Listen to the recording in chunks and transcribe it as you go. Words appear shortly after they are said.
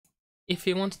If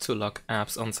you want to lock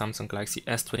apps on Samsung Galaxy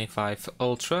S25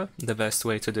 Ultra, the best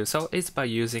way to do so is by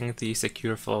using the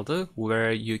secure folder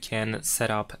where you can set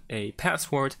up a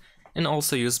password and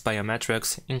also use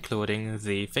biometrics, including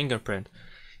the fingerprint.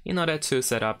 In order to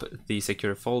set up the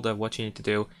secure folder, what you need to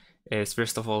do is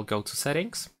first of all go to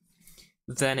settings.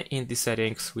 Then in the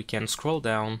settings we can scroll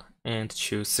down and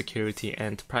choose security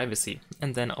and privacy,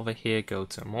 and then over here go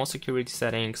to more security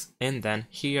settings, and then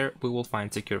here we will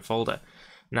find secure folder.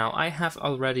 Now I have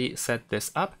already set this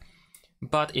up,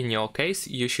 but in your case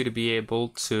you should be able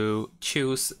to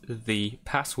choose the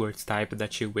password type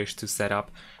that you wish to set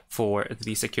up for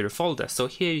the secure folder. So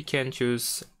here you can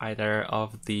choose either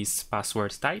of these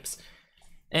password types,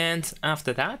 and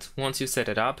after that, once you set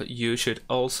it up, you should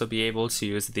also be able to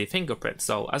use the fingerprint.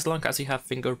 So as long as you have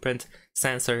fingerprint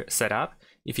sensor set up,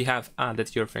 if you have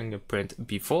added your fingerprint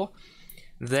before,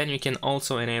 then you can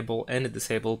also enable and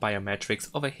disable biometrics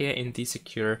over here in the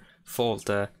secure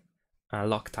folder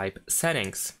lock type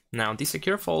settings. Now the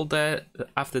secure folder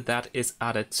after that is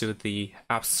added to the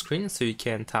apps screen, so you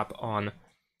can tap on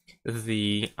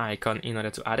the icon in order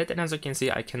to add it, and as you can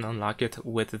see I can unlock it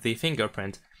with the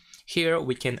fingerprint. Here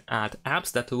we can add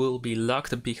apps that will be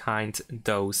locked behind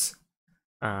those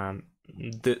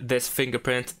this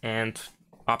fingerprint and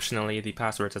optionally the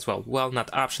password as well. Well,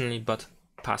 not optionally, but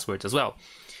password as well.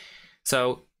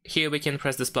 So here we can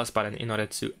press this plus button in order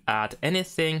to add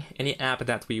anything, any app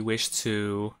that we wish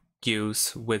to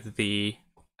use with the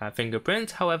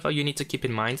fingerprint. However, you need to keep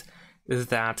in mind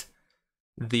that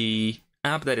the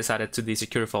app that is added to the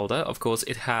secure folder, of course,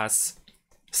 it has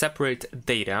separate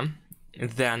data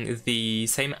than the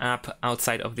same app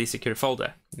outside of the secure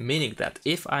folder, meaning that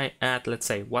if I add, let's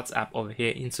say, WhatsApp over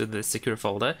here into the secure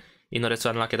folder, in order to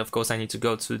unlock it, of course, I need to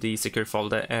go to the secure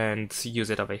folder and use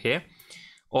it over here.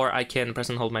 Or I can press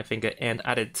and hold my finger and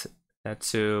add it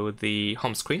to the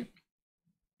home screen.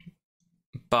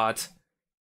 But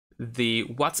the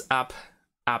WhatsApp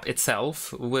app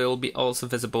itself will be also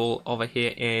visible over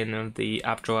here in the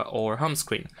app drawer or home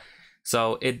screen.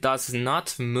 So it does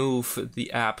not move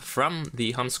the app from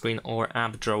the home screen or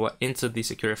app drawer into the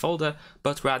secure folder,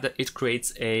 but rather it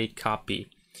creates a copy.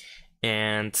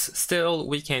 And still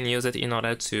we can use it in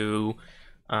order to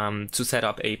set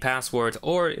up a password,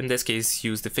 or in this case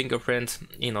use the fingerprint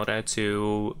in order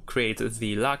to create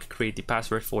the lock, create the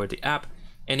password for the app.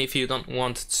 And if you don't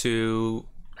want to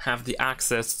have the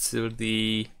access to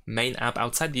the main app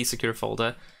outside the secure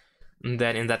folder,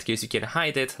 then in that case you can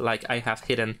hide it, like I have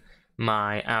hidden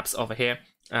my apps over here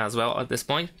as well at this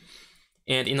point.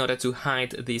 And in order to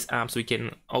hide these apps, we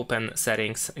can open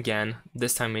settings again.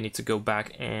 This time we need to go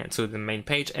back to the main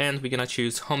page, and we're gonna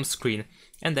choose home screen,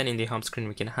 and then in the home screen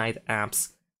we can hide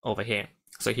apps over here.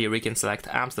 So here we can select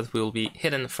apps that will be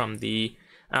hidden from the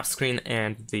app screen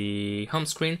and the home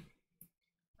screen,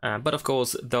 but of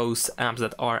course those apps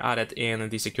that are added in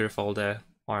the secure folder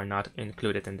are not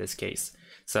included in this case.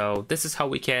 So this is how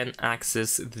we can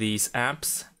access these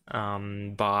apps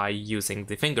by using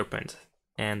the fingerprint.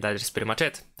 And that is pretty much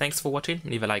it. Thanks for watching,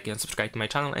 leave a like and subscribe to my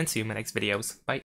channel, and see you in my next videos. Bye!